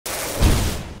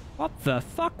What the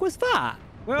fuck was that?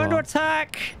 We're under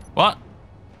attack. What?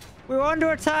 We're under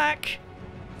attack.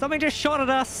 Something just shot at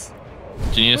us.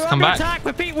 Do you need us to come We're back? under attack.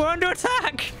 Repeat, we're under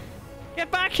attack. Get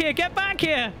back here. Get back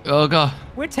here. Oh, God.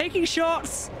 We're taking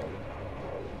shots.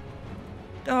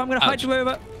 Oh, I'm going to fight you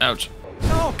over. Ouch.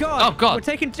 Oh, God. Oh, God. We're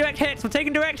taking direct hits. We're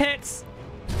taking direct hits.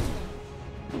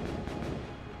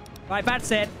 Right,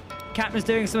 that's it. Captain's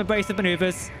doing some abrasive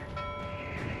maneuvers.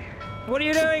 What are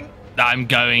you doing? I'm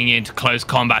going into close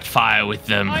combat fire with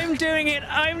them. I'm doing it.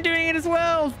 I'm doing it as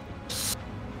well.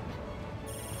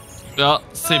 Oh,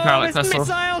 see parallax there's vessel.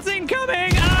 missiles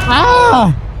incoming.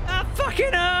 Ah! Ah! That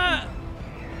fucking hurt.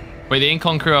 Wait, the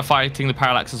Incon crew are fighting the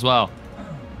parallax as well.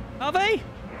 Are they?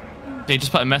 They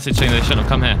just put a message saying they shouldn't have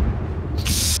come here.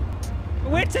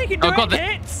 We're taking Oh, direct God,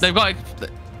 hits. they've got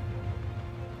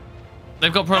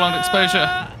prolonged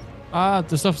exposure. Ah,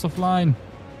 the stuff's offline.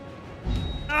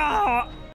 Oh,